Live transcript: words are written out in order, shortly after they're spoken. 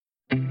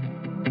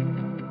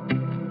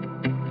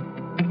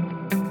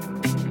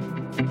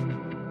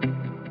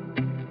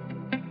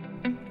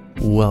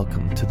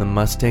Welcome to the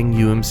Mustang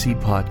UMC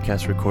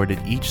podcast, recorded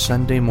each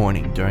Sunday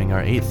morning during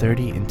our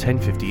 8:30 and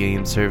 10:50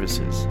 a.m.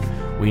 services.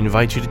 We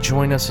invite you to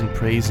join us in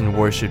praise and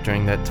worship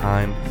during that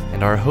time,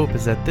 and our hope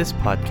is that this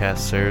podcast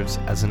serves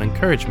as an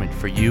encouragement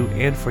for you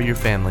and for your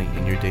family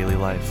in your daily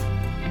life.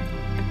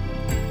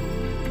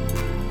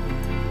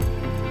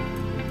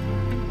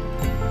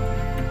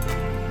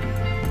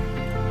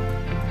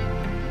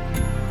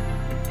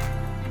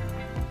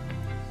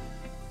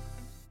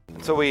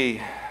 So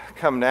we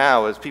come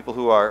now as people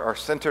who are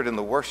centered in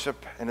the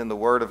worship and in the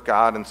Word of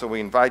God, and so we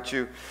invite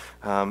you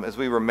as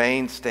we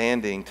remain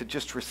standing to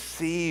just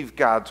receive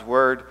God's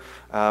Word,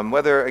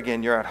 whether,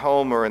 again, you're at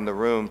home or in the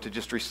room, to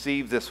just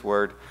receive this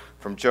Word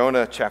from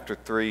Jonah chapter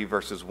 3,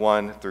 verses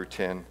 1 through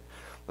 10.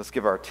 Let's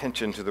give our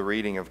attention to the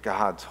reading of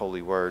God's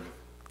holy Word.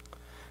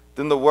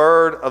 Then the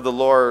word of the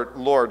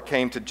Lord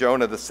came to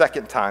Jonah the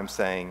second time,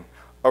 saying,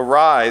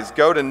 "Arise,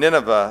 go to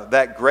Nineveh,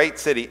 that great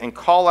city, and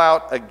call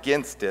out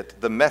against it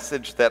the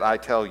message that I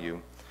tell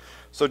you."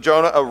 So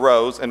Jonah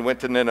arose and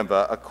went to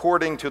Nineveh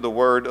according to the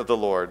word of the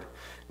Lord.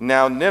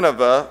 Now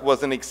Nineveh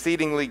was an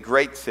exceedingly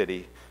great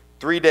city,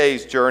 3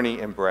 days' journey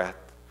in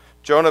breadth.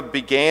 Jonah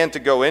began to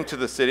go into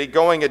the city,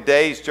 going a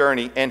day's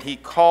journey, and he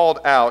called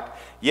out,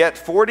 "Yet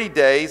 40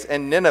 days,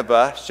 and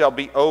Nineveh shall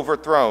be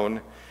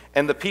overthrown."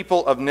 And the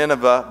people of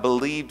Nineveh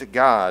believed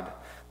God.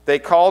 They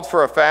called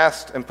for a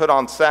fast and put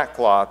on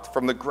sackcloth,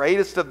 from the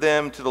greatest of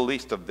them to the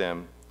least of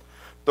them.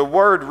 The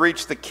word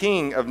reached the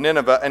king of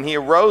Nineveh, and he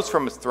arose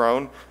from his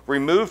throne,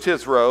 removed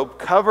his robe,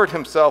 covered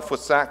himself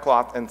with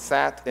sackcloth, and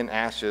sat in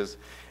ashes.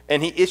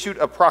 And he issued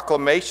a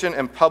proclamation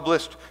and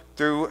published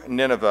through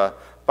Nineveh,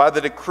 "By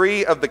the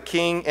decree of the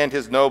king and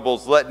his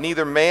nobles, let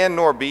neither man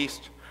nor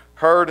beast,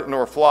 herd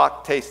nor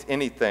flock taste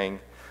anything.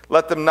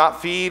 Let them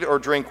not feed or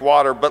drink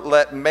water, but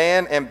let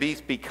man and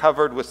beast be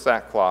covered with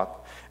sackcloth.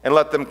 And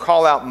let them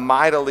call out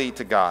mightily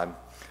to God.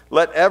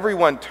 Let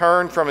everyone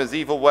turn from his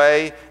evil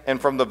way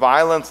and from the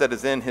violence that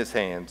is in his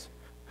hands.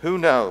 Who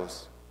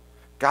knows?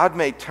 God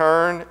may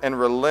turn and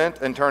relent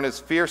and turn his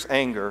fierce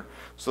anger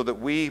so that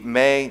we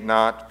may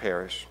not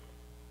perish."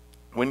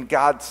 When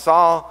God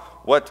saw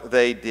what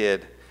they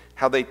did,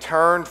 how they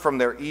turned from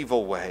their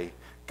evil way,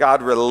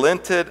 God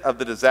relented of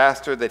the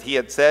disaster that he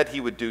had said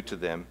he would do to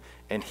them,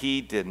 and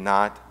he did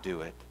not do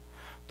it.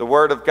 The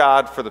word of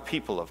God for the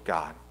people of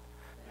God.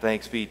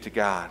 Thanks be to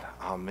God.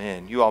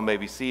 Amen. You all may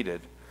be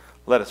seated.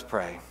 Let us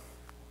pray.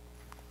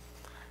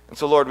 And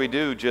so, Lord, we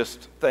do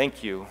just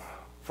thank you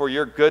for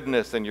your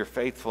goodness and your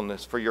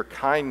faithfulness, for your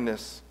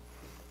kindness.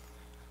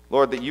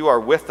 Lord, that you are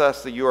with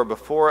us, that you are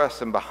before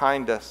us and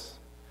behind us.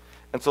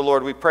 And so,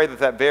 Lord, we pray that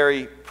that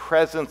very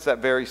presence, that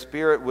very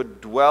Spirit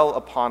would dwell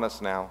upon us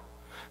now.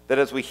 That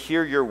as we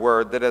hear your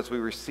word, that as we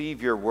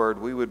receive your word,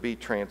 we would be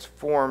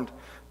transformed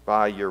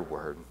by your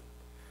word.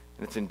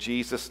 And it's in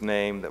Jesus'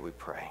 name that we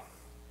pray.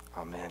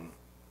 Amen.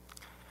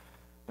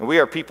 And we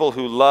are people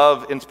who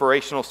love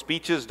inspirational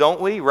speeches, don't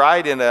we?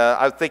 Right? And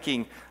I was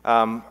thinking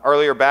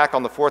earlier back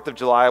on the 4th of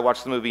July, I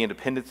watched the movie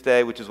Independence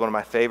Day, which is one of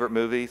my favorite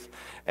movies.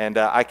 And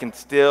I can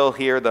still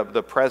hear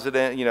the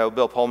president,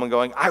 Bill Pullman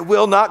going, "I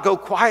will not go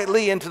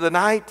quietly into the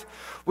night.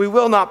 We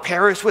will not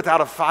perish without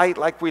a fight."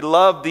 Like, we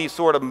love these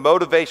sort of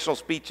motivational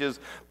speeches,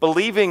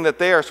 believing that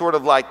they are sort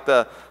of like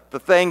the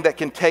thing that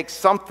can take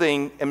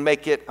something and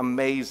make it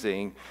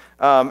amazing.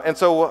 And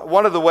so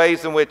one of the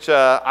ways in which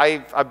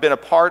I've been a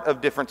part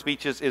of different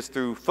speeches is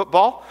through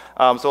football.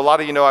 So a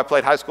lot of you know I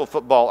played high school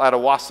football at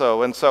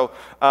Owasso. And so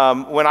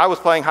when I was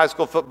playing high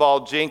school football,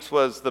 Jinx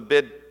was the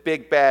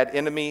big bad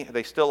enemy.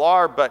 They still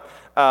are, but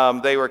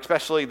they were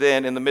especially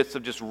then in the midst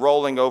of just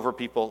rolling over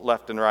people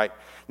left and right.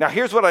 Now,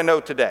 here's what I know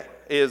today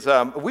is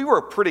we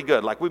were pretty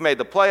good. Like, we made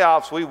the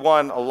playoffs. We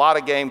won a lot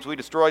of games. We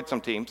destroyed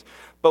some teams.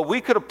 But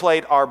we could have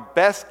played our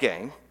best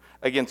game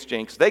against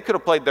Jinx. They could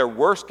have played their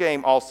worst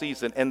game all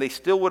season, and they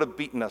still would have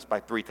beaten us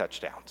by 3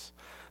 touchdowns.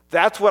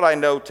 That's what I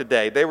know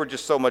today. They were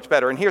just so much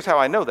better. And here's how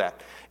I know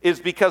that, is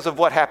because of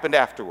what happened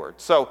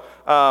afterwards. So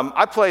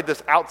I played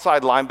this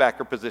outside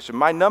linebacker position.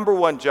 My number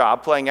one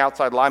job playing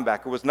outside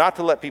linebacker was not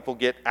to let people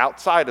get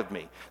outside of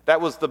me.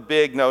 That was the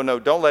big no,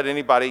 don't let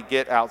anybody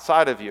get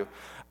outside of you.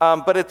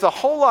 But it's a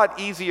whole lot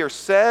easier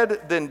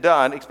said than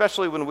done,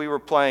 especially when we were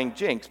playing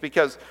Jinx,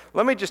 because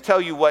let me just tell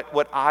you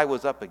what I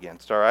was up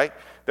against, all right?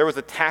 There was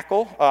a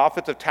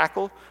offensive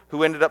tackle,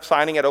 who ended up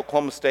signing at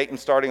Oklahoma State and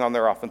starting on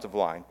their offensive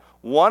line.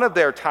 One of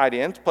their tight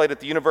ends played at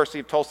the University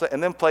of Tulsa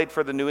and then played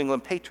for the New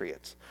England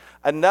Patriots.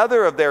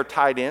 Another of their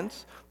tight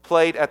ends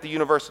played at the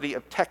University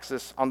of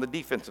Texas on the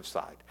defensive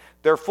side.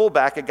 Their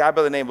fullback, a guy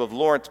by the name of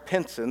Lawrence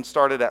Pinson,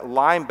 started at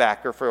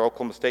linebacker for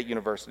Oklahoma State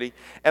University.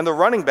 And the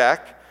running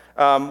back,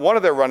 one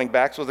of their running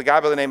backs, was a guy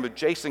by the name of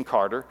Jason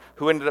Carter,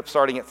 who ended up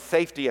starting at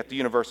safety at the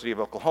University of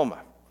Oklahoma.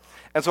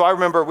 And so I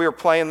remember we were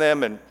playing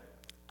them, and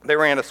they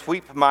ran a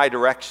sweep my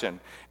direction,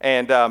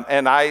 and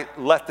I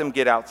let them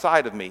get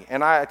outside of me.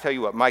 And I tell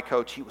you what, my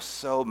coach, he was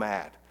so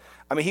mad.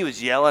 I mean, he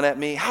was yelling at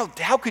me.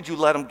 How could you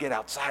let them get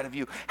outside of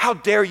you? How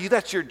dare you?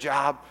 That's your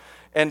job.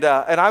 And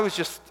I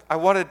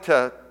wanted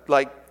to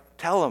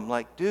tell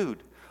him,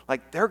 dude,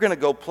 Like, they're going to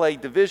go play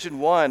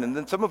Division I, and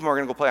then some of them are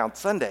going to go play on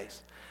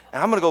Sundays.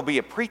 And I'm going to go be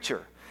a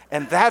preacher.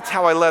 And that's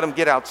how I let them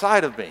get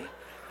outside of me.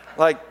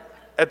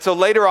 And so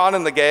later on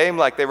in the game,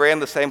 they ran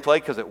the same play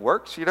because it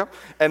works,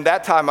 And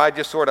that time I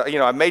just sort of,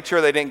 I made sure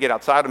they didn't get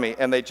outside of me,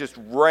 and they just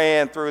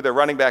ran through their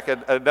running back,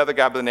 another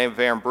guy by the name of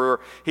Aaron Brewer.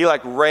 He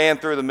ran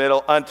through the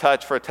middle,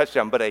 untouched for a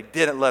touchdown, but I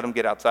didn't let him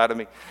get outside of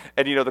me.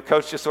 And, the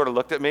coach just sort of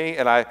looked at me,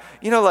 and I,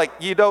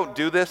 you don't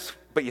do this,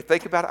 but you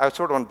think about it, I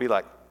sort of want to be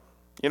like,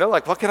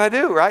 what can I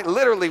do, right?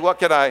 Literally, what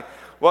can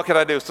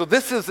I do? So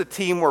this is the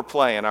team we're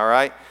playing, all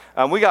right?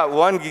 We got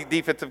one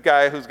defensive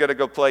guy who's going to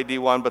go play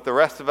D1, but the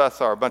rest of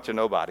us are a bunch of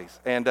nobodies.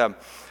 And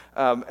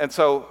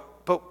so,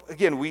 but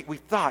again, we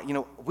thought,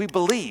 we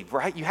believe,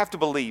 right? You have to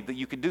believe that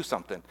you could do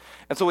something.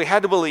 And so we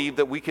had to believe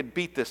that we could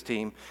beat this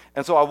team.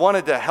 And so I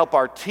wanted to help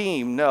our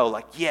team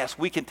know, yes,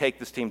 we can take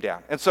this team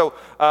down. And so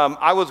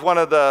I was one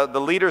of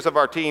the leaders of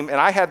our team, and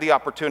I had the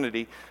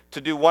opportunity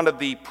to do one of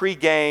the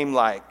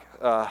pregame,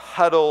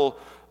 huddle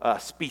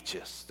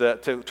speeches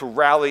to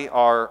rally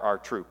our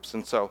troops.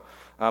 And so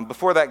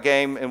before that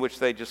game in which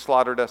they just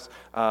slaughtered us,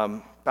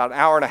 about an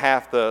hour and a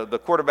half, the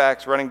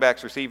quarterbacks, running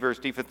backs, receivers,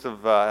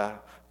 defensive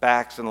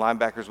backs, and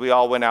linebackers, we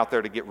all went out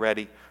there to get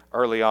ready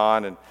early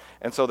on.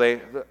 And so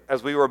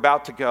as we were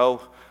about to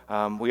go,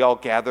 we all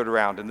gathered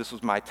around, and this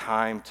was my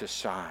time to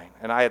shine.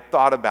 And I had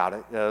thought about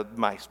it,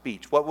 my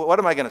speech. What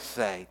am I going to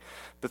say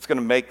that's going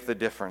to make the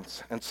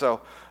difference? And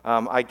so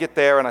I get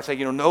there, and I say,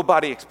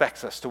 nobody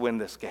expects us to win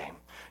this game.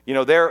 We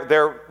are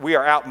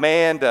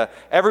outmanned.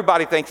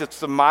 Everybody thinks it's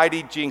the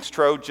mighty Jinx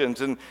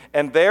Trojans,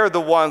 and they're the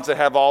ones that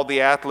have all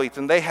the athletes,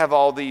 and they have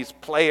all these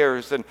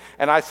players. And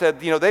I said,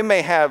 they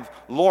may have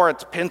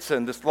Lawrence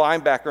Pinson, this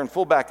linebacker and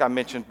fullback I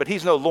mentioned, but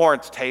he's no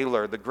Lawrence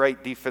Taylor, the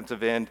great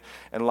defensive end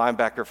and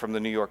linebacker from the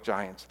New York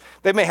Giants.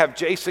 They may have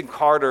Jason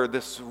Carter,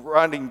 this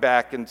running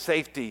back and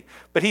safety,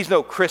 but he's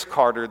no Chris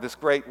Carter, this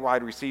great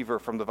wide receiver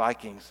from the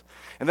Vikings.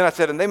 And then I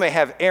said, and they may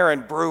have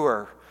Aaron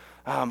Brewer,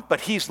 but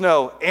he's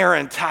no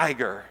Aaron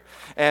Tiger.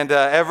 And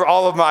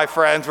all of my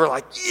friends were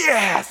like,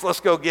 yes, let's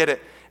go get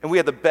it. And we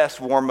had the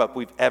best warm-up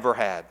we've ever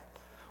had.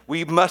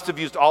 We must have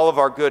used all of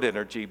our good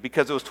energy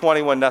because it was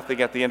 21-0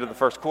 at the end of the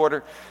first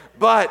quarter.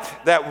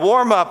 But that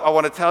warm-up, I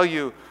want to tell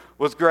you,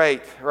 was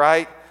great,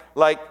 right?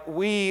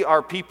 We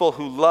are people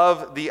who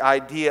love the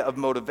idea of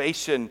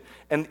motivation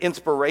and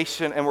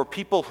inspiration, and we're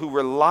people who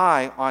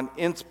rely on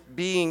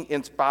being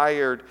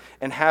inspired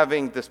and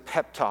having this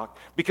pep talk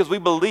because we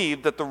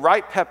believe that the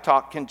right pep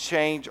talk can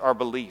change our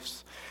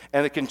beliefs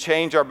and it can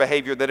change our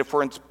behavior, that if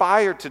we're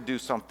inspired to do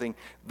something,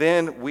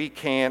 then we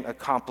can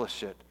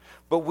accomplish it.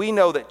 But we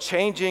know that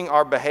changing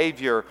our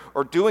behavior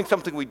or doing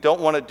something we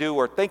don't want to do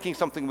or thinking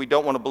something we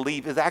don't want to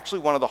believe is actually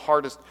one of the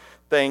hardest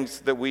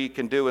things that we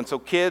can do. And so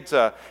kids,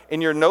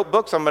 in your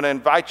notebooks, I'm going to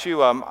invite you,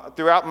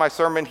 throughout my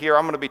sermon here,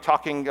 I'm going to be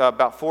talking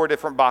about 4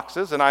 different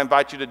boxes, and I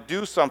invite you to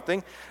do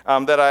something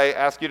that I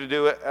ask you to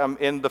do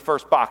in the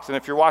first box. And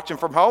if you're watching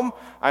from home,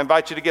 I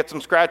invite you to get some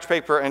scratch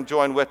paper and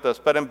join with us.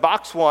 But in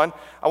box 1,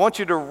 I want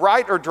you to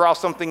write or draw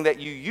something that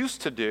you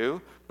used to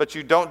do, but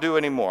you don't do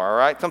anymore, all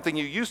right? Something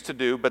you used to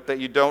do, but that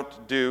you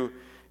don't do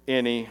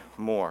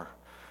anymore.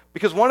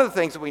 Because one of the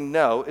things that we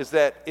know is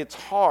that it's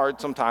hard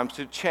sometimes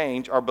to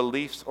change our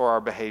beliefs or our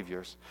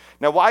behaviors.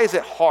 Now, why is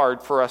it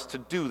hard for us to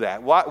do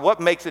that? What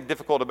makes it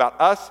difficult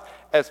about us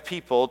as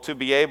people to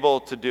be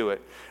able to do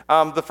it?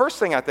 The first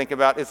thing I think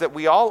about is that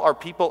we all are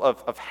people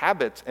of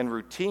habits and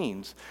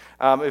routines.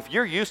 If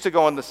you're used to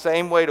going the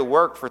same way to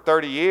work for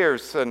 30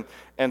 years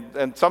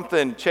and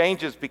something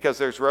changes because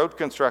there's road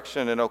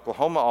construction in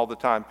Oklahoma all the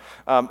time,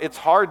 it's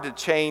hard to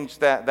change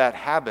that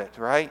habit,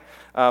 right?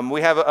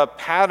 We have a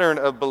pattern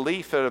of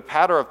belief and a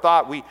pattern of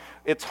thought.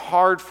 It's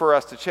hard for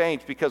us to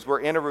change because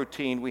we're in a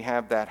routine, we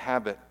have that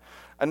habit.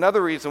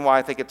 Another reason why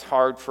I think it's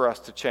hard for us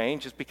to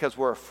change is because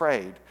we're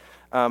afraid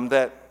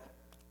that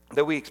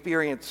we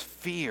experience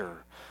fear.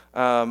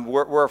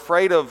 We're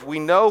afraid we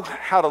know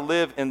how to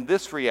live in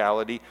this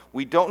reality.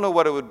 We don't know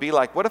what it would be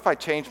like. What if I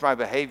changed my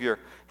behavior?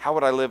 How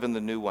would I live in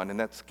the new one? And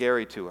that's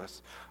scary to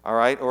us, all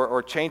right?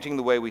 Or changing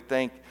the way we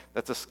think,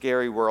 that's a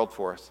scary world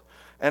for us.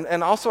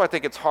 And also I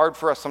think it's hard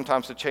for us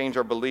sometimes to change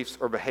our beliefs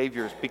or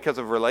behaviors because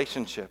of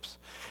relationships.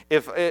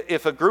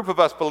 If a group of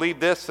us believe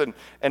this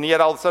and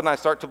yet all of a sudden I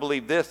start to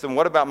believe this, then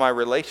what about my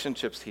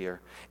relationships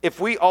here? If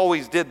we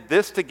always did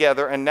this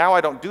together and now I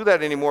don't do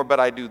that anymore,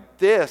 but I do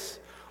this,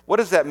 what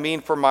does that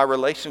mean for my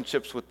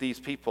relationships with these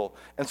people?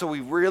 And so we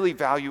really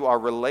value our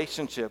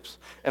relationships.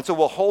 And so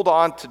we'll hold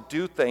on to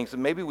do things that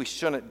maybe we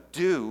shouldn't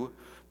do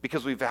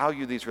because we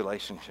value these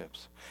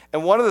relationships.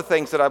 And one of the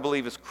things that I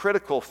believe is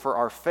critical for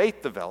our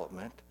faith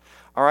development,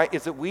 all right,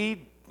 is that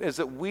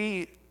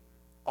we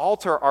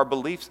alter our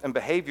beliefs and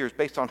behaviors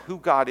based on who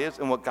God is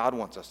and what God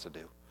wants us to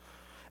do.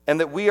 And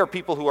that we are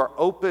people who are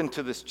open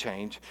to this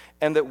change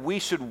and that we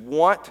should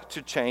want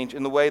to change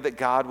in the way that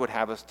God would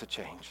have us to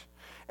change.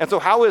 And so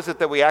how is it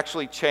that we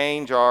actually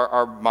change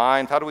our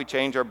minds? How do we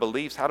change our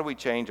beliefs? How do we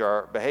change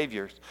our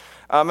behaviors?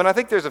 And I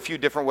think there's a few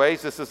different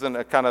ways. This isn't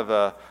a kind of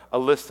a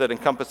list that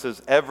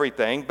encompasses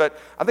everything, but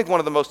I think one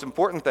of the most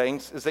important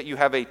things is that you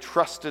have a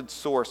trusted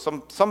source,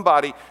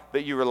 somebody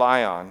that you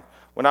rely on.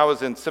 When I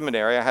was in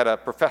seminary, I had a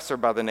professor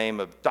by the name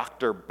of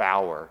Dr.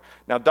 Bauer.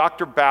 Now,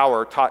 Dr.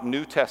 Bauer taught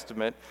New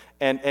Testament,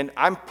 and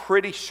I'm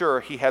pretty sure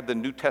he had the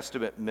New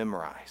Testament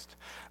memorized.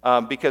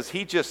 Because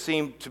he just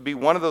seemed to be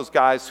one of those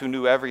guys who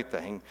knew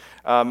everything.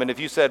 And if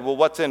you said, well,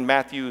 what's in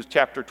Matthew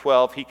chapter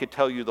 12, he could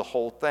tell you the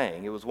whole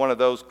thing. It was one of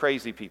those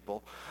crazy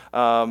people.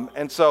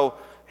 And so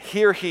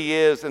here he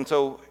is. And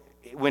so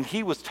when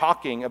he was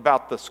talking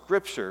about the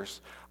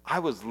scriptures, I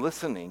was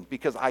listening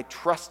because I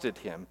trusted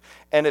him.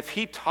 And if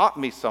he taught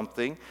me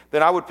something,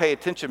 then I would pay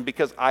attention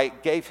because I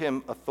gave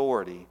him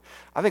authority.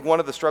 I think one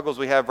of the struggles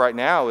we have right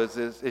now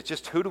is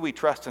just who do we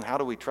trust and how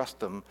do we trust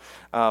them,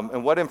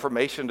 and what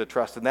information to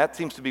trust. And that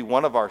seems to be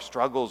one of our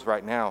struggles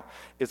right now,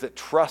 is that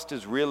trust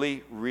is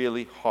really,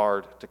 really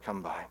hard to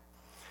come by.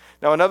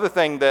 Now, another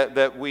thing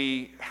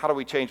how do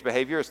we change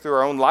behavior is through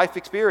our own life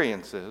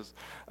experiences.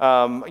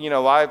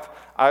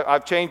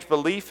 I've changed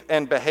belief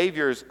and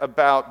behaviors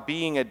about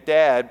being a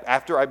dad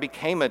after I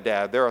became a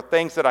dad. There are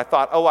things that I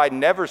thought, I'd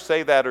never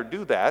say that or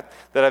do that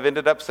I've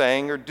ended up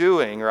saying or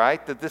doing,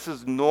 right? That this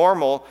is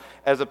normal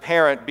as a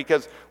parent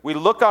because we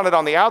look on it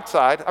on the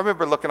outside. I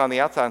remember looking on the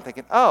outside and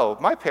thinking,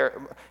 my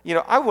parent,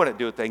 I wouldn't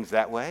do things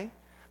that way.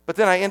 But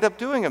then I end up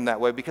doing them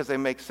that way because they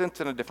make sense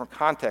in a different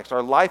context.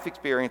 Our life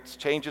experience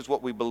changes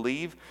what we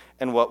believe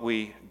and what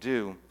we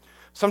do.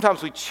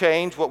 Sometimes we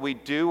change what we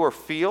do or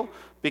feel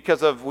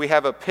because we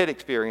have a pit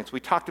experience. We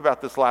talked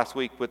about this last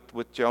week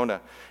with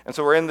Jonah. And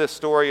so we're in this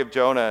story of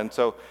Jonah. And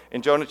so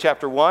in Jonah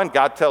chapter 1,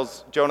 God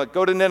tells Jonah,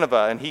 go to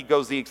Nineveh. And he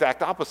goes the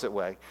exact opposite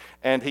way.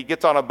 And he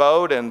gets on a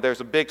boat and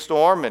there's a big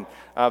storm. And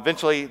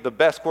eventually the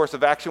best course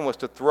of action was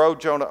to throw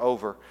Jonah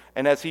over.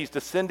 And as he's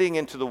descending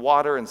into the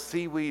water and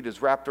seaweed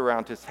is wrapped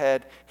around his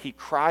head, he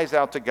cries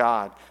out to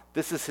God.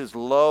 This is his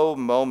low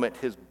moment,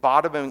 his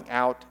bottoming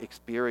out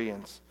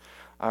experience.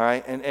 All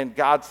right, and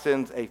God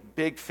sends a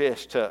big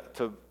fish to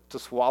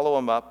swallow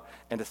him up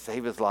and to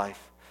save his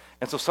life.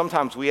 And so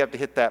sometimes we have to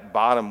hit that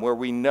bottom where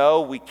we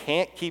know we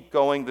can't keep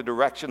going the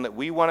direction that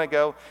we want to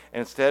go, and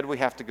instead we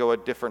have to go a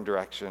different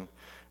direction.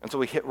 And so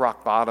we hit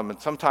rock bottom, and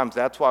sometimes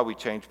that's why we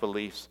change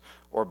beliefs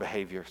or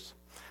behaviors.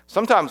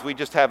 Sometimes we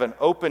just have an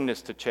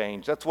openness to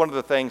change. That's one of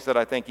the things that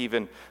I think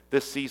even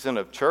this season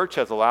of church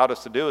has allowed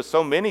us to do, is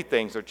so many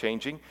things are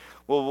changing.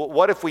 Well,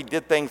 what if we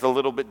did things a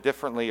little bit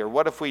differently, or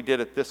what if we did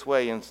it this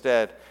way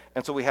instead?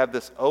 And so we have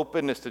this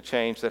openness to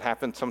change that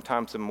happens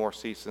sometimes in more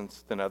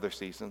seasons than other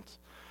seasons.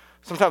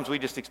 Sometimes we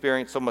just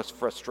experience so much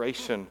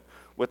frustration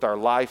with our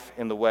life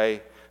in the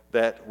way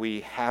that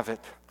we have it.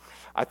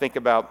 I think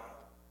about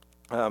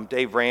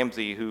Dave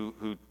Ramsey, who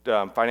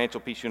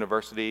Financial Peace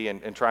University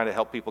and trying to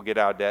help people get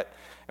out of debt.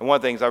 And one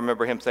of the things I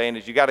remember him saying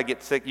is you got to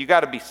get sick. You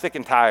got to be sick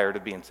and tired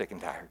of being sick and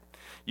tired.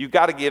 You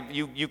got to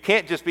you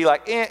can't just be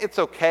like, it's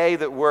okay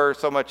that we're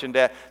so much in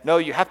debt. No,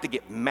 you have to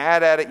get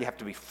mad at it. You have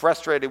to be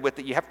frustrated with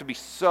it. You have to be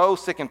so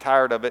sick and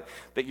tired of it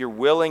that you're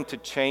willing to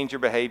change your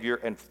behavior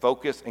and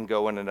focus and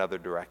go in another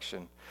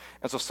direction.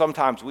 And so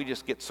sometimes we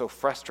just get so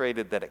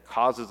frustrated that it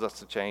causes us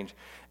to change.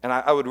 And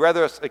I would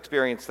rather us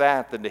experience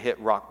that than to hit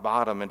rock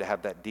bottom and to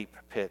have that deep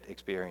pit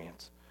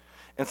experience.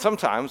 And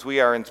sometimes we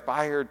are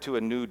inspired to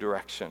a new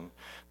direction,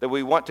 that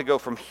we want to go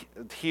from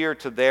here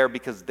to there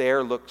because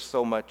there looks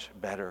so much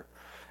better.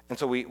 And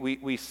so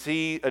we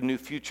see a new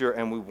future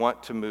and we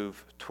want to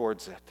move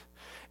towards it.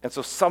 And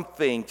so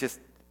something just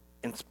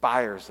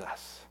inspires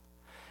us.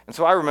 And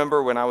so I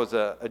remember when I was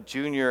a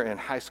junior in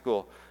high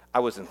school, I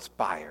was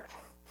inspired.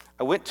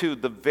 I went to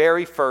the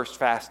very first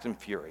Fast and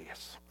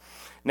Furious.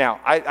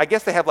 Now, I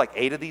guess they have like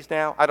 8 of these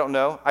now. I don't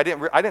know. I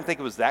didn't think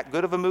it was that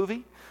good of a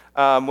movie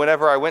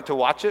whenever I went to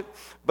watch it.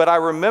 But I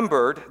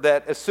remembered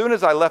that as soon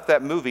as I left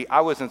that movie,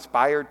 I was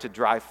inspired to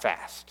drive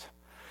fast.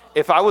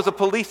 If I was a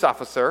police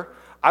officer,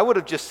 I would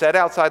have just sat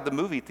outside the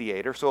movie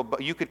theater so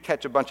you could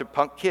catch a bunch of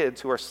punk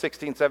kids who are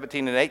 16,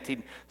 17, and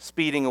 18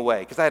 speeding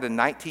away. Because I had a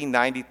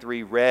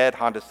 1993 red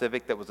Honda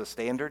Civic that was a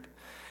standard.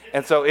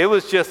 And so it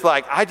was just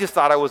like, I just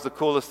thought I was the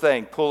coolest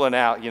thing pulling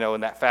out,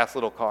 in that fast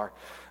little car.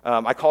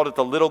 I called it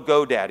the Little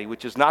GoDaddy,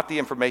 which is not the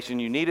information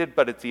you needed,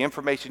 but it's the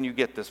information you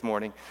get this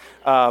morning.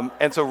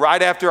 And so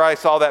right after I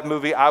saw that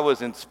movie, I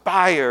was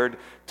inspired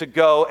to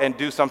go and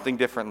do something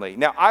differently.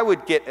 Now, I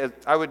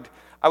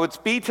would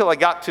speed till I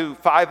got to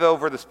 5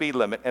 over the speed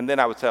limit, and then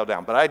I would settle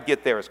down. But I'd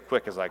get there as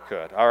quick as I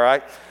could, all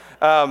right?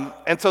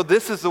 And so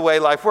this is the way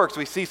life works.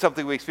 We see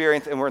something, we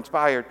experience, and we're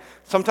inspired.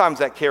 Sometimes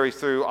that carries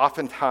through.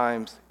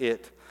 Oftentimes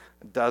it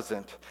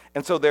doesn't.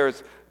 And so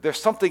there's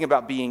something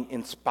about being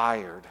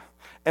inspired.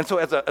 And so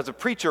as a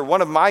preacher,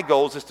 one of my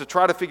goals is to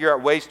try to figure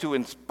out ways to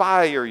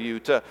inspire you,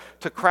 to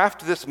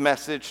craft this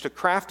message, to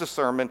craft a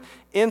sermon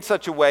in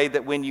such a way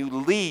that when you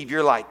leave,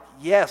 you're like,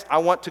 Yes, I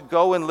want to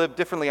go and live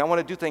differently. I want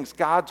to do things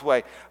God's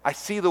way. I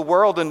see the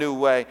world a new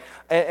way.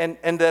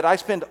 And that I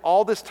spend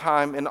all this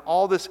time and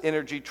all this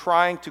energy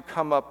trying to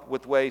come up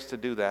with ways to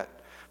do that.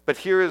 But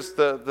here is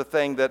the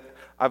thing that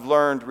I've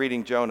learned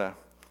reading Jonah,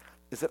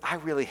 is that I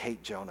really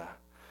hate Jonah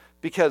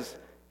because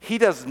he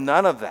does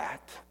none of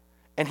that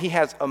and he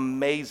has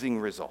amazing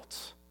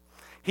results.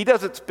 He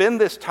doesn't spend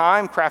this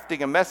time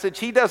crafting a message.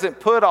 He doesn't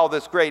put all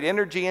this great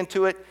energy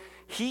into it.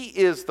 He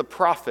is the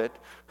prophet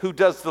who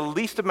does the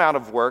least amount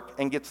of work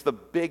and gets the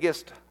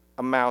biggest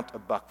amount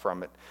of buck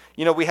from it.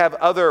 You know, we have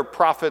other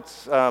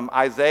prophets,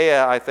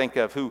 Isaiah, I think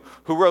of, who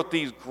wrote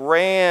these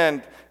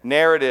grand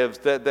narratives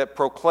that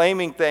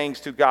proclaiming things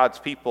to God's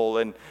people,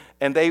 and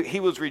he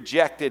was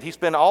rejected. He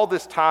spent all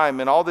this time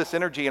and all this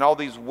energy and all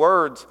these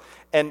words,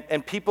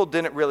 and people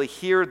didn't really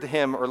hear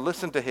him or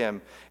listen to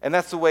him. And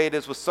that's the way it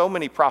is with so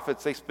many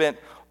prophets. They spent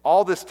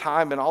all this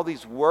time and all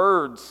these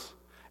words,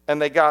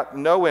 and they got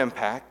no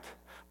impact.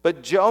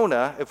 But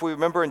Jonah, if we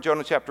remember in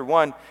Jonah chapter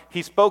 1,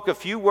 he spoke a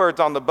few words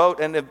on the boat,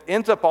 and it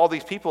ends up all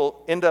these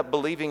people end up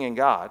believing in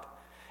God.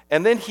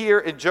 And then here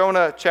in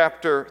Jonah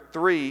chapter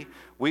 3,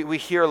 we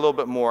hear a little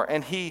bit more,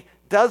 and he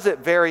does it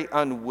very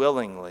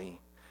unwillingly.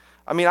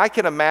 I mean, I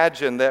can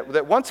imagine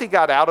that once he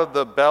got out of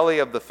the belly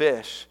of the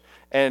fish,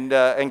 and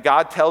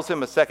God tells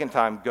him a second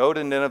time, go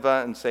to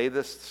Nineveh and say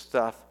this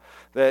stuff,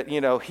 that, you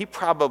know, he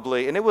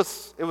probably, and it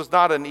was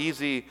not an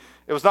easy,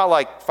 it was not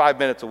like 5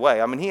 minutes away.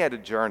 I mean, he had a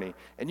journey.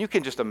 And you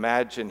can just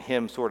imagine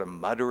him sort of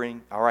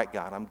muttering, all right,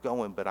 God, I'm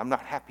going, but I'm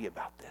not happy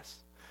about this.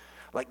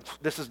 Like,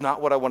 this is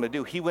not what I want to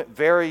do. He went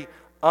very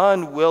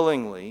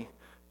unwillingly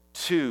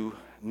to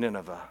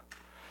Nineveh.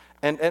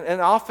 And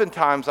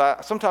oftentimes,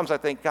 sometimes I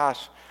think,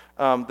 gosh,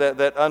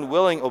 that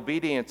unwilling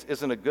obedience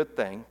isn't a good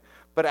thing.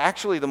 But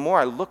actually, the more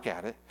I look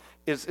at it,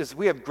 is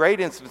we have great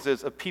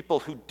instances of people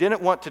who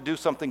didn't want to do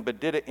something but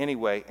did it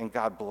anyway, and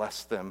God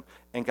blessed them,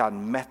 and God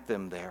met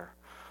them there.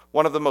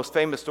 One of the most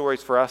famous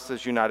stories for us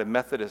as United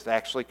Methodists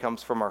actually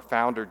comes from our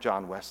founder,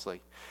 John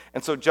Wesley.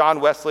 And so John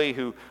Wesley,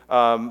 who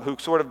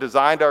sort of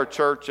designed our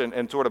church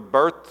and sort of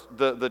birthed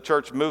the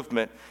church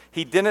movement,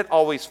 he didn't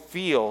always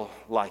feel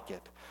like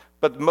it.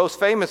 But most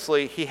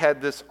famously, he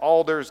had this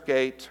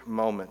Aldersgate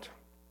moment.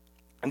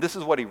 And this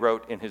is what he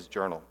wrote in his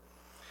journal.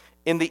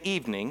 In the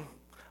evening,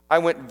 I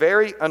went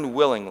very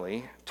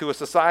unwillingly to a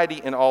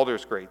society in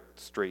Aldersgate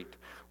Street,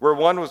 where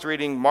one was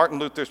reading Martin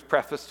Luther's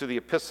preface to the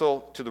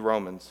Epistle to the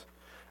Romans.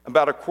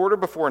 About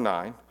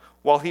 9:15,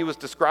 while he was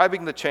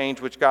describing the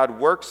change which God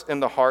works in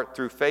the heart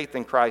through faith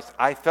in Christ,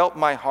 I felt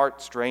my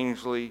heart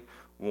strangely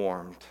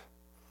warmed.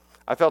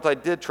 I felt I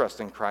did trust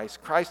in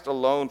Christ, Christ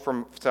alone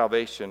for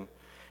salvation,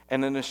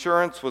 and an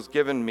assurance was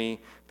given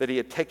me that he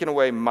had taken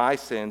away my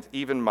sins,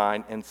 even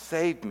mine, and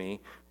saved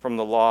me from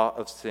the law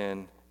of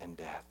sin and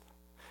death.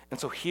 And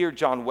so here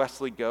John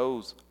Wesley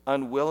goes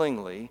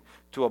unwillingly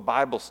to a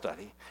Bible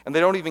study. And they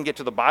don't even get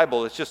to the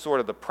Bible, it's just sort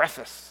of the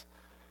preface.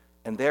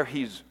 And there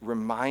he's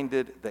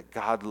reminded that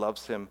God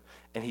loves him,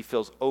 and he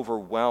feels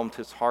overwhelmed.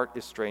 His heart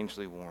is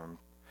strangely warm.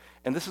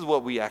 And this is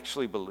what we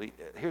actually believe.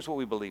 Here's what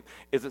we believe,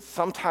 is that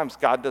sometimes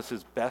God does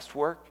his best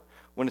work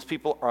when his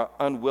people are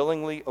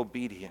unwillingly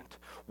obedient.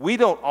 We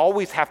don't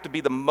always have to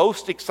be the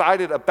most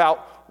excited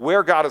about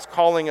where God is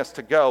calling us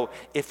to go.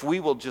 If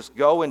we will just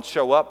go and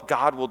show up,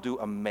 God will do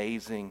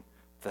amazing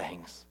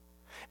things.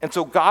 And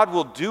so God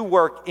will do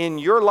work in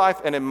your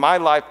life and in my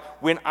life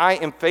when I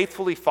am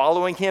faithfully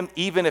following him,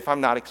 even if I'm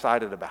not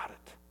excited about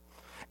it.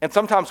 And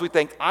sometimes we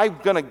think, I'm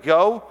going to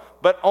go,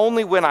 but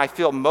only when I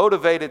feel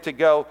motivated to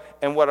go.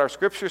 And what our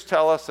scriptures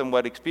tell us and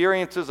what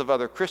experiences of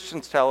other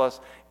Christians tell us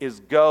is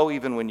go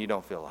even when you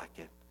don't feel like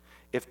it.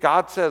 If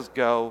God says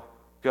go,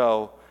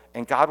 go,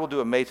 and God will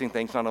do amazing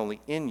things not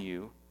only in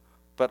you,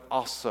 but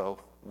also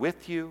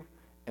with you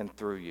and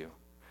through you.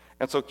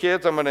 And so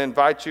kids, I'm going to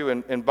invite you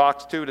in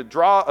box 2 to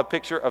draw a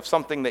picture of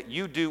something that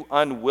you do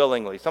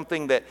unwillingly,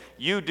 something that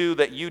you do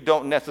that you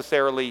don't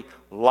necessarily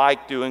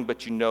like doing,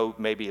 but you know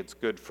maybe it's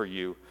good for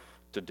you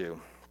to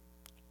do.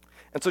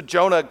 And so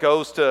Jonah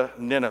goes to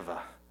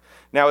Nineveh.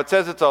 Now it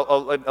says it's a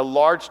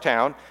large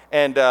town,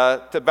 and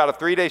it's about a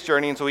 3-day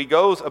journey, and so he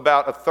goes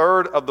about a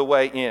third of the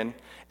way in,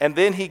 and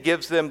then he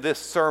gives them this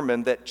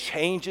sermon that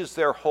changes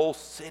their whole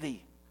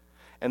city.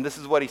 And this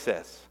is what he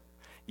says.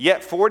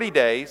 Yet 40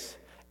 days,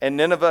 and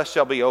Nineveh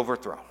shall be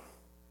overthrown.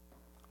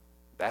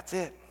 That's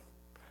it.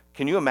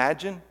 Can you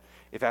imagine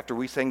if after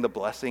we sang the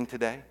blessing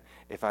today,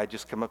 if I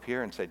just come up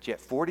here and said, yet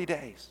 40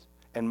 days,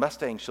 and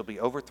Mustang shall be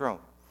overthrown,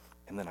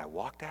 and then I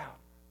walked out?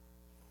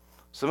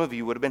 Some of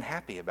you would have been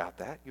happy about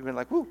that. You've been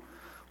like, whoo,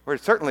 we're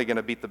certainly going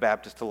to beat the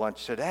Baptist to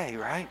lunch today,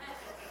 right?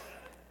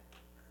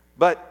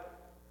 But,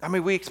 I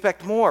mean, we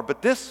expect more.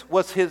 But this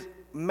was his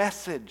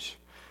message,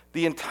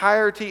 the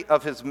entirety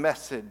of his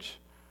message.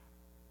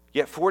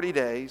 Yet 40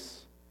 days,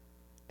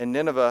 and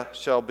Nineveh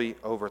shall be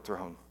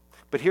overthrown.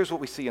 But here's what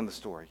we see in the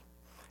story,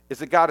 is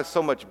that God is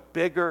so much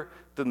bigger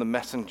than the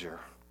messenger.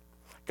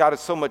 God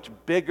is so much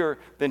bigger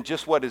than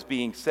just what is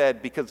being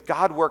said, because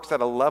God works at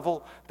a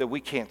level that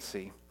we can't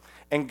see.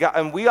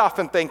 And we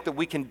often think that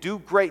we can do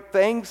great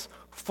things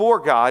for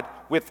God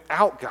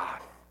without God.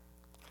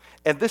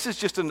 And this is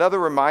just another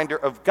reminder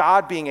of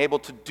God being able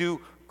to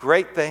do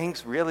great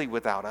things really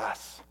without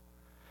us.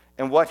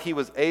 And what he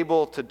was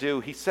able to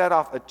do, he set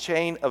off a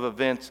chain of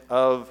events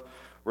of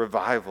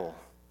revival.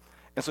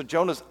 And so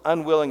Jonah's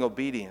unwilling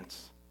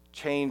obedience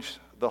changed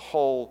the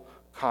whole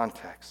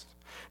context.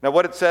 Now,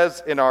 what it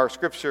says in our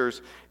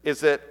scriptures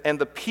is that, and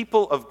the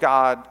people of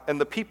God, and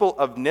the people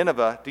of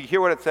Nineveh, do you hear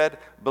what it said?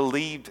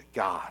 Believed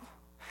God.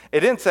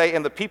 It didn't say,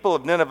 and the people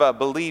of Nineveh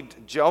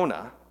believed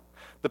Jonah.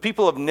 The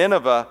people of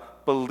Nineveh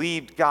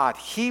believed God.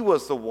 He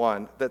was the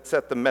one that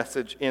set the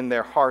message in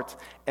their hearts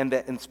and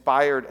that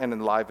inspired and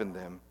enlivened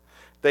them.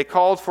 They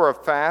called for a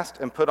fast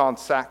and put on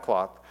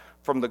sackcloth,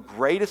 from the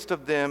greatest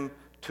of them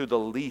to the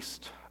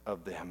least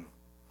of them.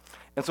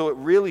 And so it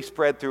really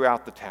spread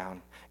throughout the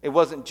town. It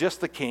wasn't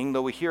just the king,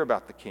 though we hear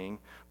about the king,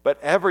 but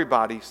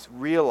everybody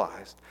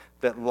realized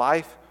that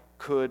life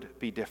could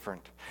be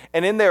different.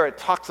 And in there it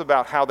talks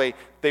about how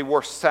they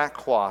wore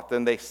sackcloth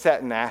and they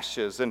sat in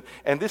ashes. And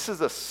this is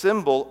a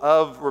symbol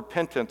of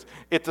repentance.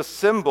 It's a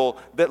symbol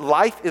that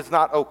life is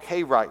not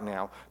okay right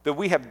now, that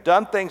we have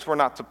done things we're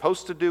not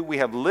supposed to do, we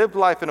have lived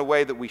life in a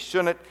way that we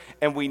shouldn't,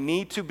 and we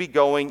need to be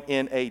going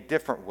in a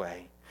different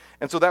way.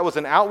 And so that was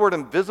an outward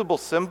and visible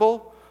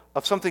symbol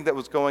of something that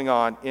was going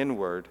on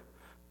inward,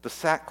 the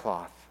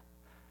sackcloth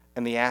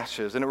and the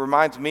ashes. And it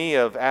reminds me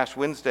of Ash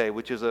Wednesday,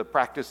 which is a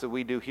practice that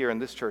we do here in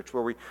this church,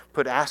 where we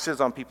put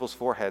ashes on people's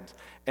foreheads.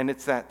 And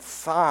it's that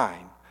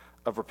sign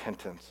of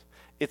repentance.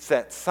 It's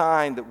that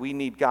sign that we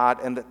need God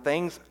and that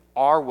things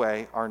our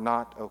way are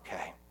not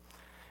okay.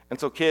 And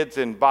so kids,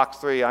 in box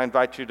 3, I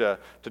invite you to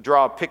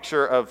draw a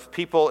picture of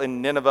people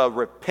in Nineveh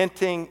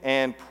repenting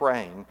and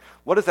praying.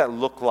 What does that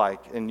look like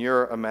in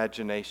your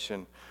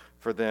imagination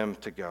for them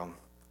to go?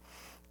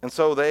 And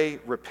so they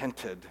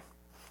repented.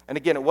 And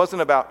again, it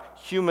wasn't about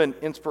human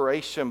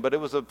inspiration, but it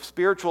was a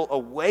spiritual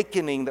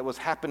awakening that was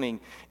happening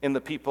in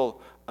the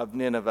people of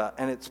Nineveh,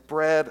 and it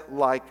spread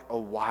like a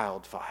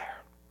wildfire.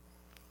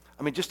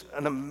 I mean, just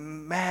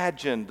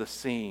imagine the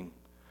scene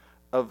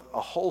of a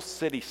whole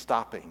city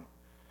stopping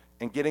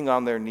and getting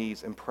on their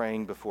knees and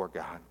praying before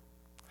God,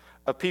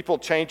 of people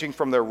changing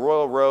from their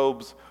royal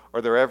robes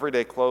or their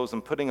everyday clothes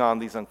and putting on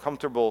these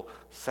uncomfortable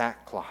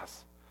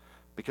sackcloths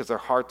because their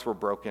hearts were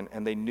broken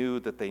and they knew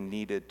that they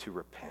needed to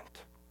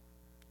repent.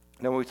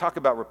 Now, when we talk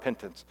about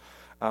repentance,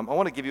 I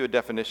want to give you a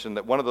definition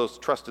that one of those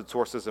trusted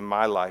sources in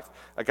my life,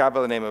 a guy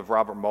by the name of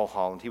Robert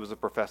Mulholland, he was a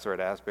professor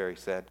at Asbury,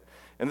 said,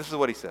 and this is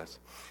what he says.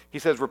 He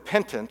says,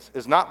 repentance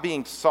is not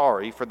being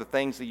sorry for the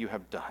things that you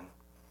have done,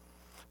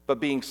 but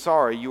being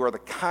sorry you are the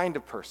kind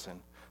of person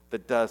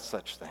that does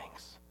such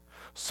things.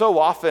 So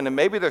often, and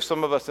maybe there's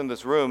some of us in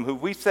this room who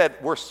we said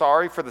we're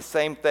sorry for the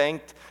same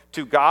thing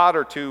to God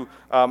or to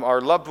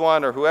our loved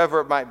one or whoever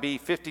it might be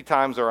 50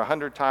 times or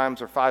 100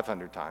 times or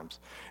 500 times.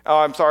 Oh,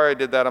 I'm sorry I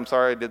did that, I'm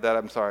sorry I did that,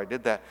 I'm sorry I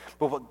did that.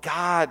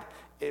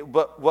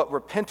 But what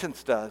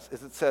repentance does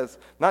is it says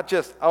not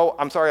just, oh,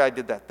 I'm sorry I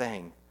did that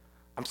thing.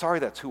 I'm sorry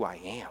that's who I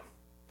am.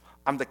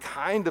 I'm the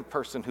kind of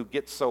person who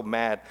gets so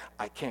mad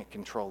I can't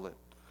control it.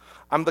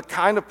 I'm the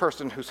kind of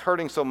person who's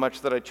hurting so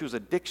much that I choose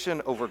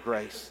addiction over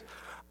grace.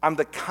 I'm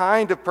the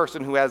kind of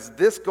person who has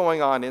this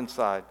going on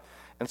inside,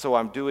 and so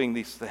I'm doing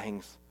these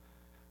things.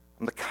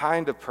 I'm the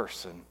kind of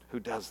person who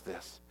does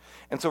this.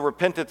 And so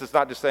repentance is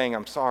not just saying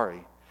I'm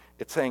sorry.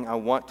 It's saying I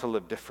want to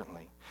live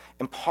differently.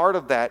 And part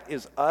of that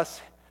is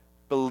us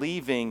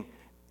believing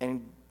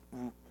and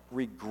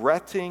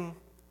regretting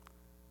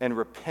and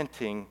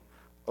repenting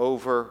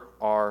over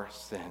our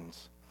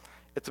sins.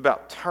 It's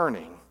about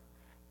turning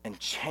and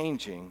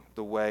changing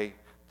the way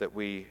that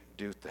we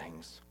do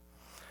things.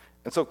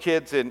 And so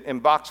kids, in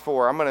box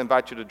 4, I'm going to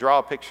invite you to draw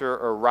a picture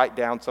or write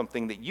down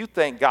something that you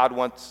think God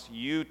wants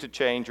you to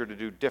change or to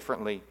do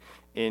differently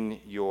in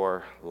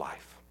your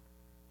life.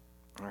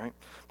 All right?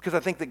 Because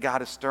I think that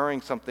God is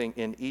stirring something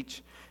in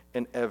each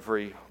and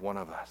every one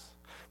of us.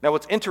 Now,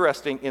 what's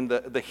interesting in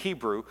the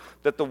Hebrew,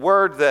 that the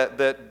word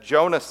that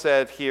Jonah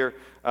said here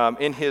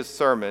in his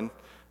sermon,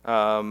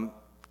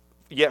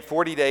 yet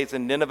 40 days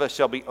and Nineveh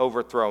shall be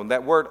overthrown.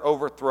 That word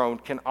overthrown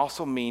can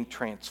also mean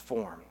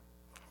transformed.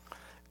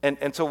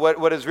 And so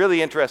what is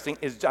really interesting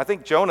is I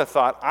think Jonah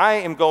thought, I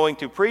am going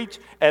to preach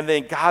and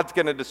then God's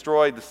going to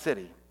destroy the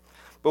city.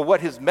 But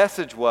what his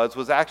message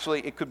was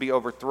actually it could be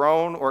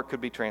overthrown or it could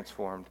be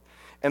transformed.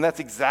 And that's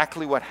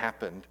exactly what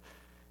happened,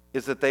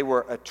 is that they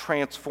were a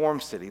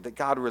transformed city, that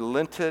God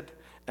relented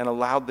and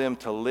allowed them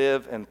to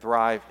live and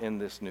thrive in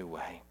this new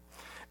way.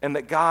 And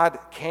that God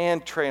can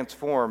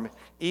transform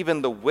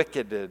even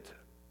the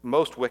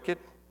most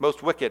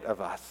wicked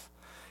of us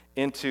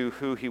into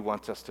who he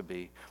wants us to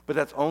be. But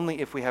that's only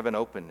if we have an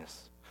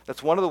openness.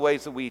 That's one of the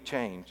ways that we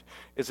change,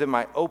 is am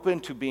I open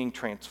to being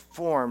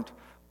transformed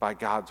by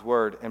God's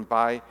word and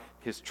by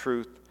his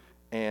truth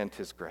and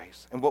his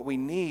grace. And what we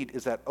need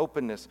is that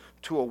openness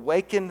to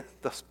awaken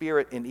the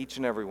Spirit in each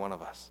and every one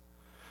of us.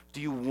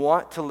 Do you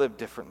want to live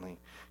differently?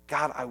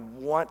 God, I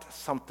want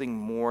something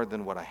more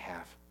than what I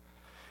have.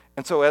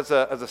 And so as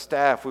a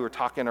staff, we were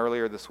talking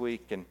earlier this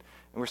week, and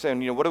And we're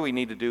saying, what do we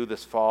need to do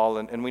this fall?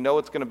 And we know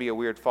it's going to be a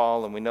weird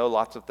fall, and we know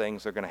lots of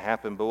things are going to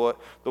happen. But what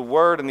the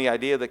word and the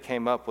idea that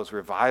came up was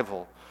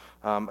revival,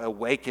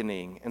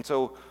 awakening. And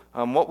so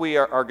what we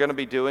are going to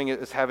be doing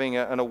is having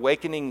an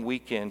awakening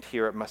weekend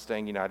here at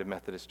Mustang United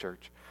Methodist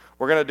Church.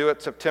 We're going to do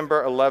it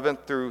September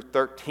 11th through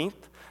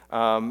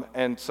 13th.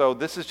 And so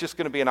this is just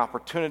going to be an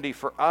opportunity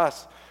for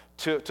us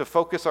to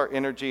focus our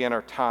energy and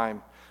our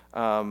time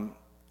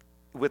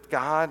with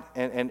God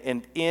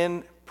and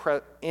in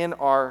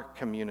our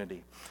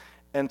community.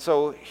 And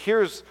so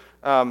here's,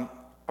 I'm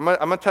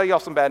going to tell you all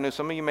some bad news.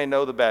 Some of you may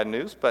know the bad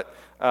news, but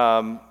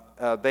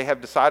they have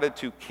decided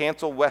to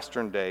cancel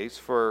Western Days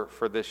for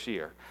this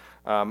year.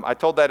 I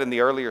told that in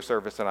the earlier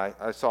service, and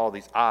I saw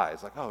these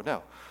eyes, like, oh,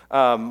 no.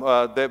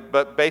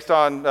 But based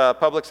on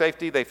public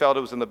safety, they felt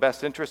it was in the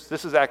best interest.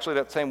 This is actually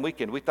that same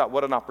weekend. We thought,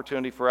 what an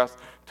opportunity for us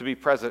to be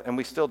present, and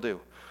we still do.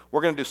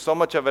 We're going to do so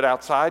much of it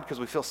outside because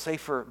we feel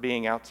safer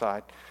being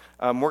outside.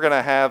 We're going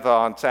to have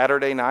on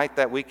Saturday night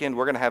that weekend,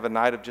 we're going to have a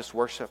night of just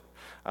worship.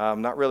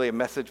 Not really a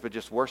message, but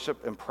just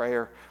worship and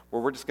prayer,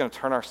 where we're just going to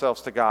turn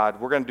ourselves to God.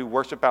 We're going to do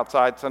worship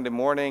outside Sunday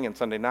morning and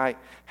Sunday night,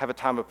 have a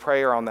time of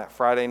prayer on that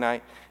Friday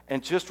night,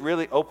 and just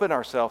really open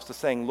ourselves to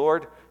saying,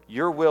 Lord,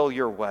 your will,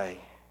 your way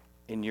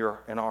in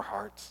our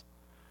hearts.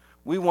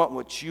 We want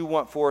what you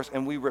want for us,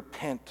 and we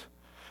repent.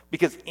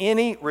 Because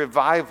any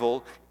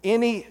revival,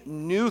 any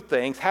new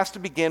things has to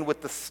begin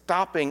with the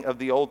stopping of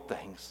the old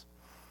things.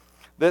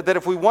 That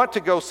if we want to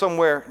go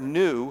somewhere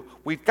new,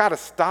 we've got to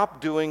stop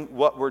doing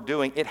what we're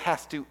doing. It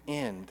has to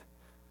end.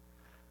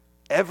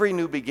 Every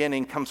new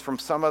beginning comes from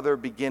some other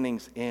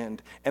beginning's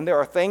end. And there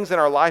are things in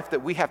our life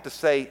that we have to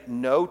say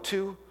no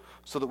to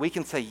so that we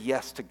can say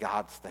yes to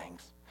God's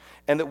things.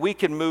 And that we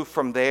can move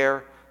from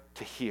there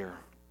to here.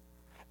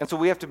 And so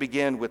we have to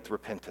begin with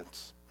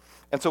repentance.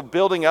 And so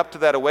building up to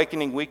that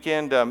awakening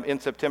weekend in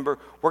September,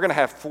 we're going to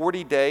have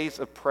 40 days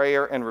of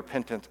prayer and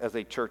repentance as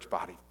a church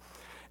body.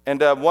 And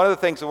one of the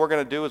things that we're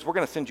going to do is we're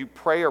going to send you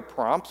prayer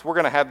prompts. We're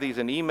going to have these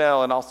in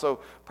email and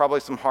also probably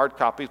some hard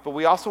copies, but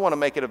we also want to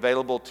make it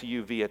available to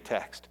you via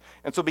text.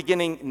 And so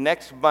beginning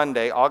next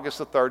Monday, August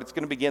the 3rd, it's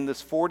going to begin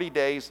this 40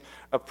 days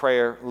of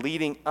prayer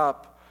leading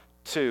up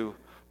to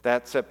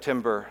that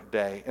September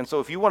day. And so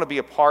if you want to be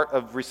a part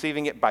of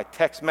receiving it by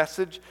text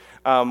message,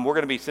 we're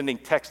going to be sending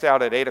text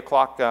out at 8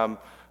 o'clock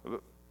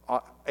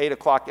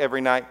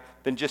every night.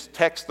 Then just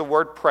text the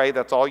word pray.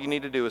 That's all you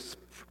need to do is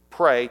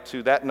pray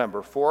to that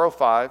number,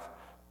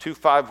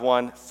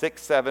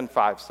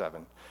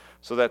 405-251-6757.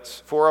 So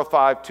that's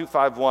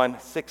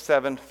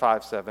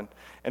 405-251-6757.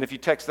 And if you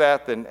text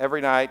that, then every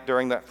night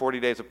during that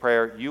 40 days of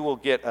prayer, you will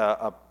get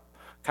a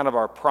kind of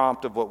our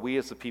prompt of what we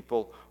as the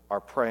people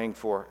are praying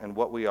for and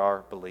what we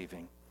are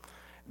believing.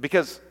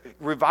 Because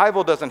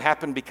revival doesn't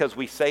happen because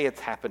we say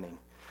it's happening.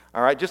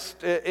 All right,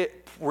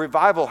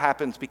 revival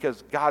happens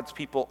because God's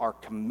people are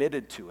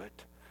committed to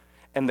it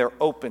and they're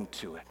open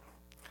to it.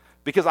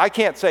 Because I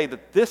can't say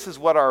that this is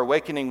what our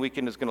awakening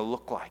weekend is going to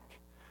look like,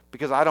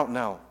 because I don't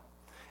know.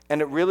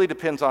 And it really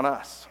depends on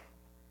us.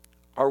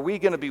 Are we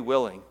going to be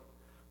willing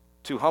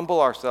to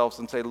humble ourselves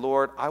and say,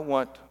 Lord, I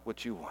want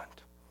what you want?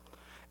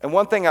 And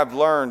one thing I've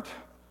learned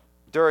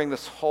during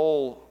this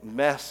whole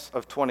mess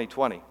of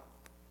 2020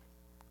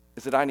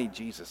 is that I need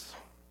Jesus.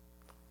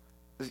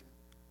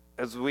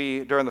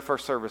 During the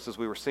first service, as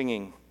we were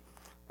singing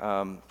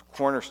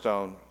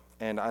Cornerstone,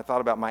 and I thought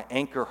about my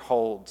anchor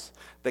holds,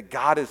 that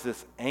God is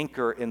this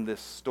anchor in this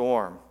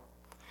storm.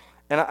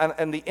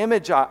 And the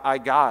image I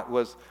got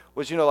was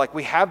like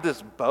we have this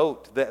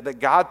boat that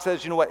God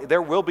says, you know what,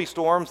 there will be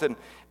storms and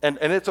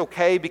it's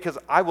okay because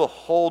I will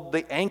hold,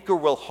 the anchor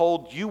will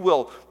hold, you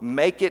will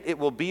make it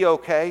will be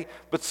okay.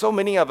 But so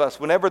many of us,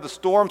 whenever the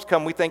storms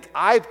come, we think,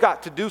 I've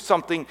got to do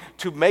something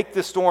to make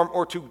this storm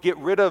or to get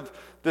rid of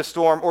this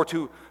storm or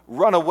to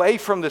run away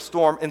from this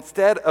storm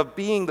instead of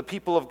being the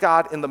people of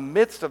God in the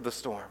midst of the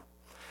storm.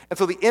 And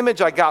so the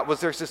image I got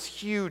was there's this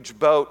huge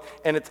boat,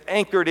 and it's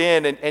anchored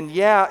in, and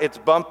yeah, it's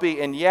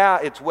bumpy, and yeah,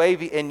 it's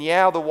wavy, and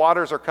yeah, the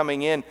waters are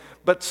coming in.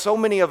 But so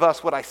many of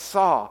us, what I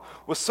saw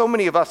was so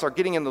many of us are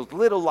getting in those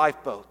little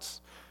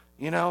lifeboats,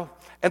 and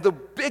the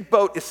big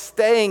boat is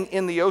staying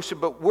in the ocean,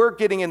 but we're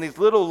getting in these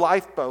little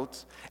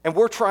lifeboats, and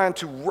we're trying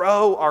to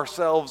row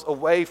ourselves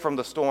away from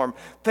the storm,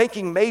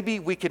 thinking maybe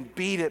we can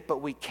beat it,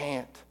 but we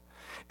can't.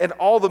 And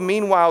all the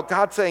meanwhile,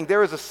 God's saying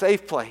there is a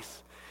safe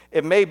place.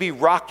 It may be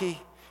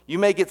rocky. You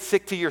may get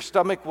sick to your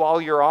stomach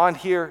while you're on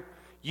here.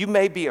 You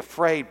may be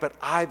afraid, but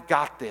I've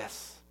got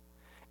this.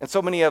 And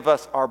so many of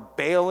us are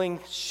bailing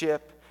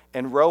ship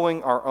and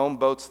rowing our own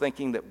boats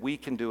thinking that we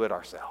can do it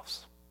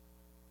ourselves.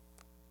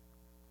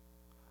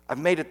 I've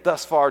made it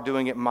thus far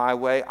doing it my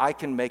way. I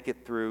can make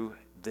it through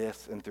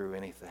this and through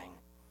anything.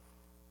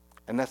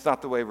 And that's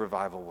not the way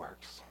revival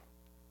works.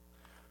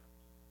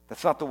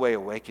 That's not the way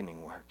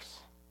awakening works.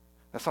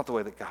 That's not the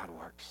way that God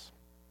works.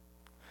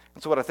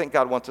 And so what I think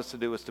God wants us to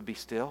do is to be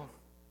still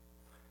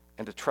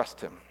and to trust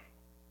him,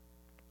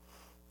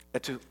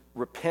 and to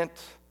repent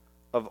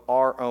of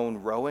our own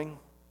rowing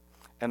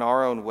and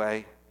our own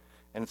way,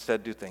 and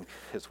instead do things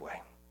his way.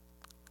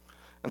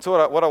 And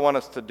so what I want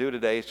us to do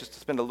today is just to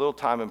spend a little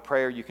time in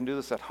prayer. You can do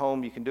this at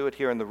home. You can do it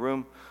here in the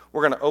room.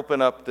 We're going to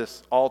open up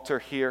this altar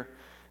here,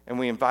 and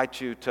we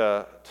invite you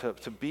to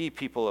be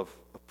people of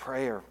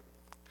prayer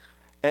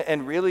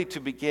and really to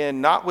begin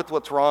not with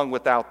what's wrong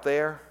with out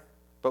there,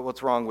 but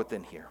what's wrong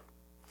within here.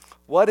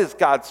 What is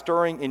God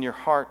stirring in your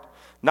heart?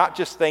 Not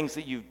just things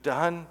that you've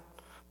done,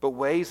 but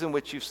ways in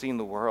which you've seen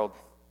the world.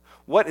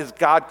 What is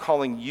God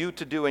calling you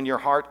to do in your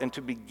heart and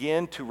to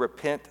begin to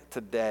repent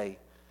today?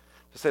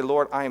 To say,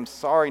 Lord, I am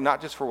sorry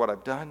not just for what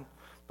I've done,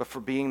 but for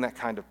being that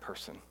kind of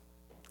person.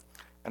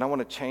 And I want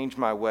to change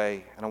my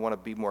way, and I want to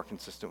be more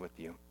consistent with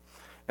you.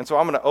 And so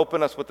I'm going to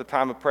open us with the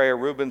time of prayer.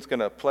 Ruben's going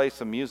to play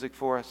some music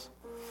for us.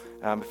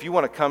 If you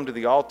want to come to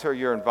the altar,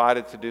 you're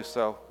invited to do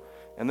so.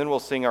 And then we'll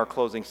sing our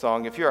closing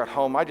song. If you're at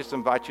home, I just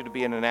invite you to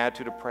be in an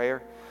attitude of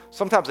prayer.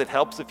 Sometimes it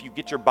helps if you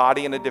get your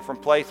body in a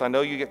different place. I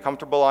know you get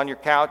comfortable on your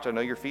couch. I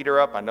know your feet are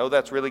up. I know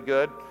that's really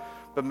good.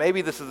 But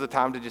maybe this is the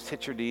time to just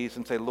hit your knees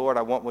and say, Lord,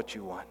 I want what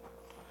you want.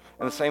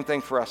 And the same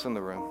thing for us in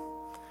the room.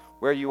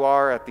 Where you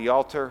are at the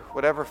altar,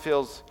 whatever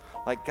feels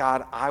like,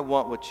 God, I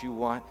want what you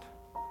want.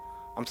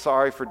 I'm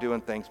sorry for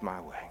doing things my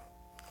way.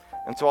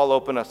 And so I'll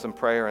open us in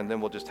prayer, and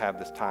then we'll just have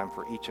this time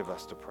for each of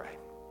us to pray.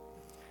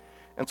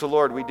 And so,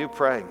 Lord, we do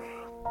pray.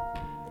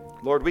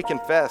 Lord, we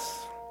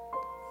confess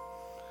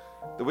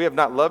that we have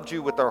not loved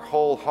you with our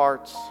whole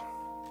hearts.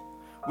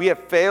 We have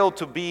failed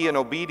to be an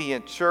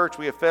obedient church.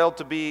 We have failed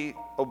to be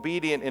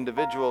obedient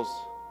individuals.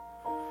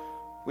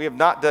 We have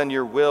not done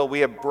your will. We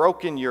have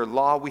broken your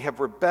law. We have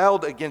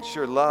rebelled against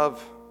your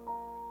love.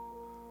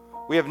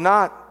 We have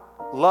not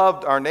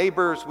loved our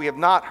neighbors. We have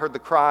not heard the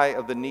cry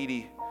of the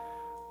needy.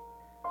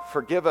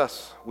 Forgive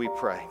us, we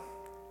pray.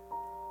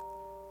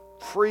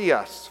 Free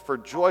us for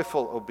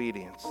joyful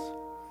obedience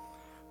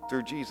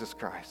through Jesus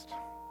Christ.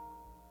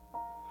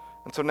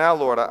 And so now,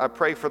 Lord, I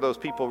pray for those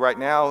people right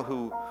now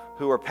who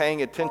are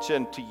paying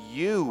attention to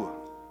you,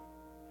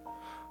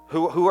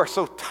 who are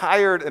so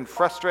tired and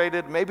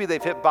frustrated. Maybe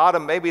they've hit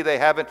bottom, maybe they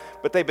haven't,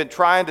 but they've been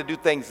trying to do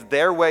things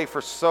their way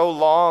for so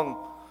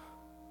long.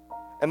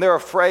 And they're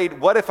afraid,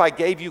 what if I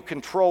gave you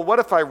control? What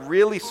if I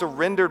really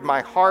surrendered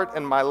my heart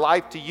and my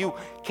life to you?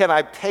 Can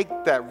I take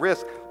that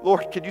risk?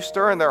 Lord, could you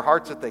stir in their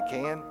hearts that they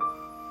can?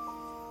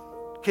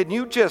 Can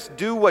you just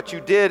do what you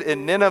did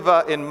in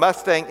Nineveh, in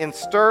Mustang, and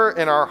stir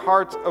in our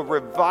hearts a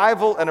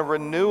revival and a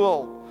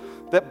renewal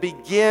that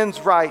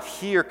begins right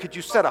here? Could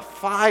you set a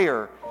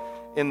fire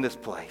in this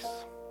place?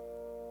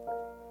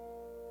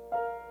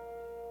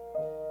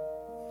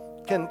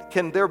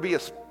 Can there be a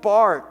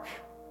spark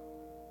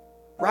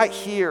right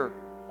here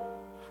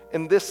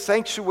in this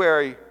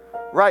sanctuary,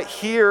 right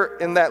here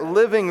in that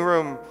living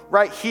room,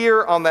 right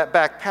here on that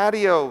back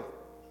patio?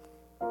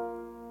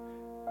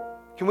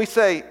 Can we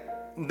say,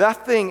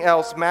 nothing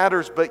else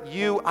matters but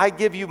you. I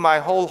give you my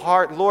whole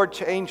heart. Lord,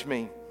 change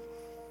me.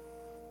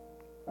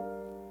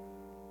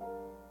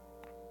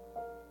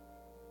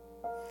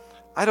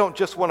 I don't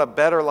just want a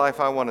better life,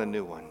 I want a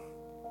new one.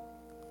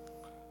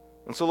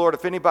 And so, Lord,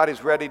 if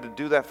anybody's ready to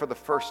do that for the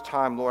first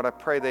time, Lord, I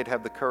pray they'd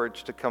have the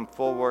courage to come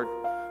forward,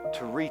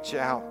 to reach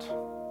out.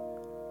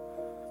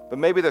 But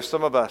maybe there's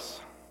some of us,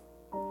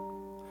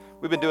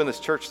 we've been doing this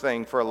church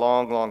thing for a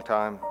long, long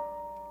time.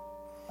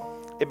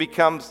 It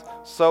becomes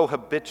so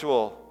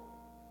habitual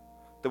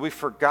that we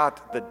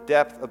forgot the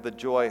depth of the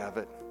joy of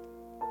it.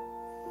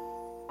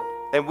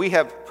 And we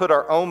have put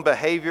our own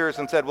behaviors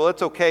and said, well,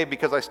 it's okay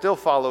because I still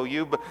follow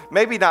you, but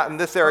maybe not in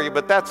this area,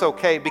 but that's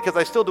okay because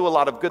I still do a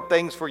lot of good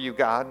things for you,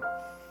 God.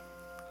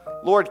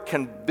 Lord,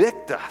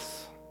 convict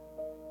us.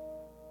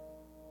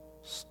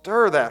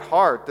 Stir that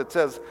heart that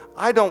says,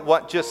 I don't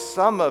want just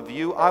some of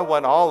you, I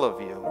want all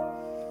of you.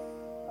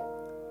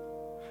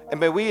 And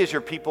may we as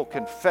your people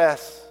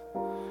confess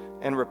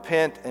and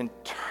repent and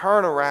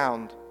turn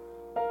around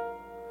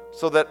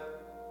so that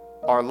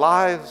our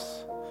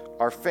lives,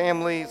 our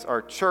families,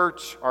 our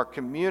church, our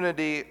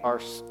community, our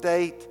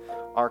state,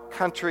 our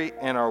country,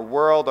 and our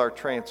world are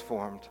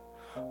transformed.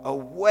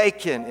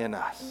 Awaken in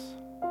us.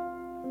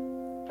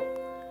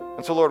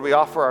 And so, Lord, we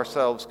offer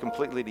ourselves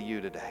completely to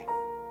you today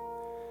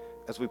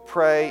as we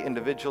pray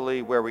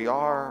individually where we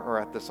are or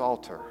at this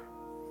altar.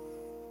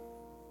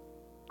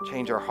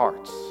 Change our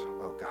hearts,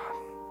 oh God.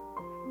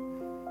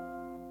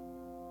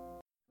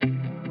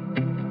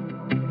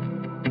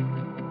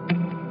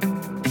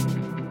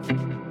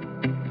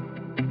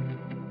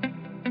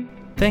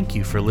 Thank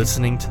you for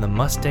listening to the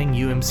Mustang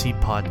UMC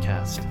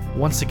podcast.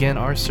 Once again,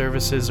 our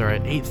services are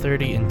at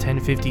 8:30 and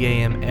 10:50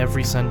 a.m.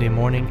 every Sunday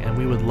morning, and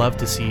we would love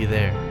to see you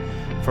there.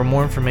 For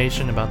more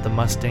information about the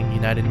Mustang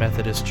United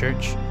Methodist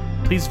Church,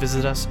 please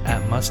visit us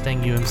at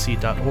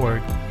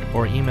mustangumc.org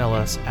or email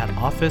us at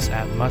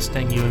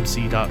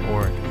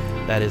office@mustangumc.org.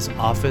 That is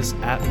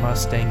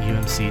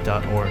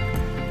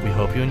office@mustangumc.org. We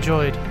hope you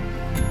enjoyed.